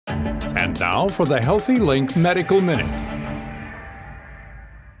And now for the HEALTHeLINK Medical Minute.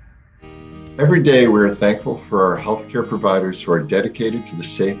 Every day we are thankful for our healthcare providers who are dedicated to the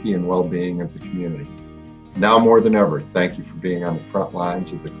safety and well-being of the community. Now more than ever, thank you for being on the front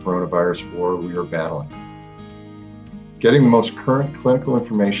lines of the coronavirus war we are battling. Getting the most current clinical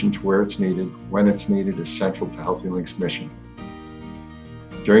information to where it's needed, when it's needed, is central to HEALTHeLINK's mission.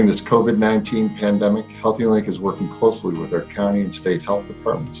 During this COVID-19 pandemic, HEALTHeLINK is working closely with our county and state health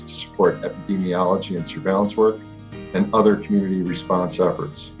departments to support epidemiology and surveillance work and other community response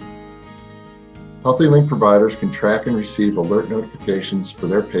efforts. HEALTHeLINK providers can track and receive alert notifications for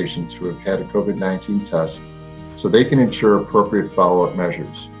their patients who have had a COVID-19 test so they can ensure appropriate follow-up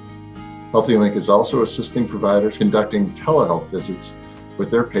measures. HEALTHeLINK is also assisting providers conducting telehealth visits with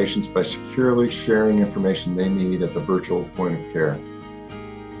their patients by securely sharing information they need at the virtual point of care.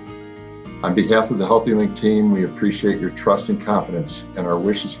 On behalf of the HEALTHeLINK team, we appreciate your trust and confidence, and our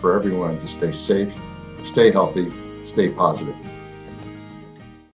wishes for everyone to stay safe, stay healthy, stay positive.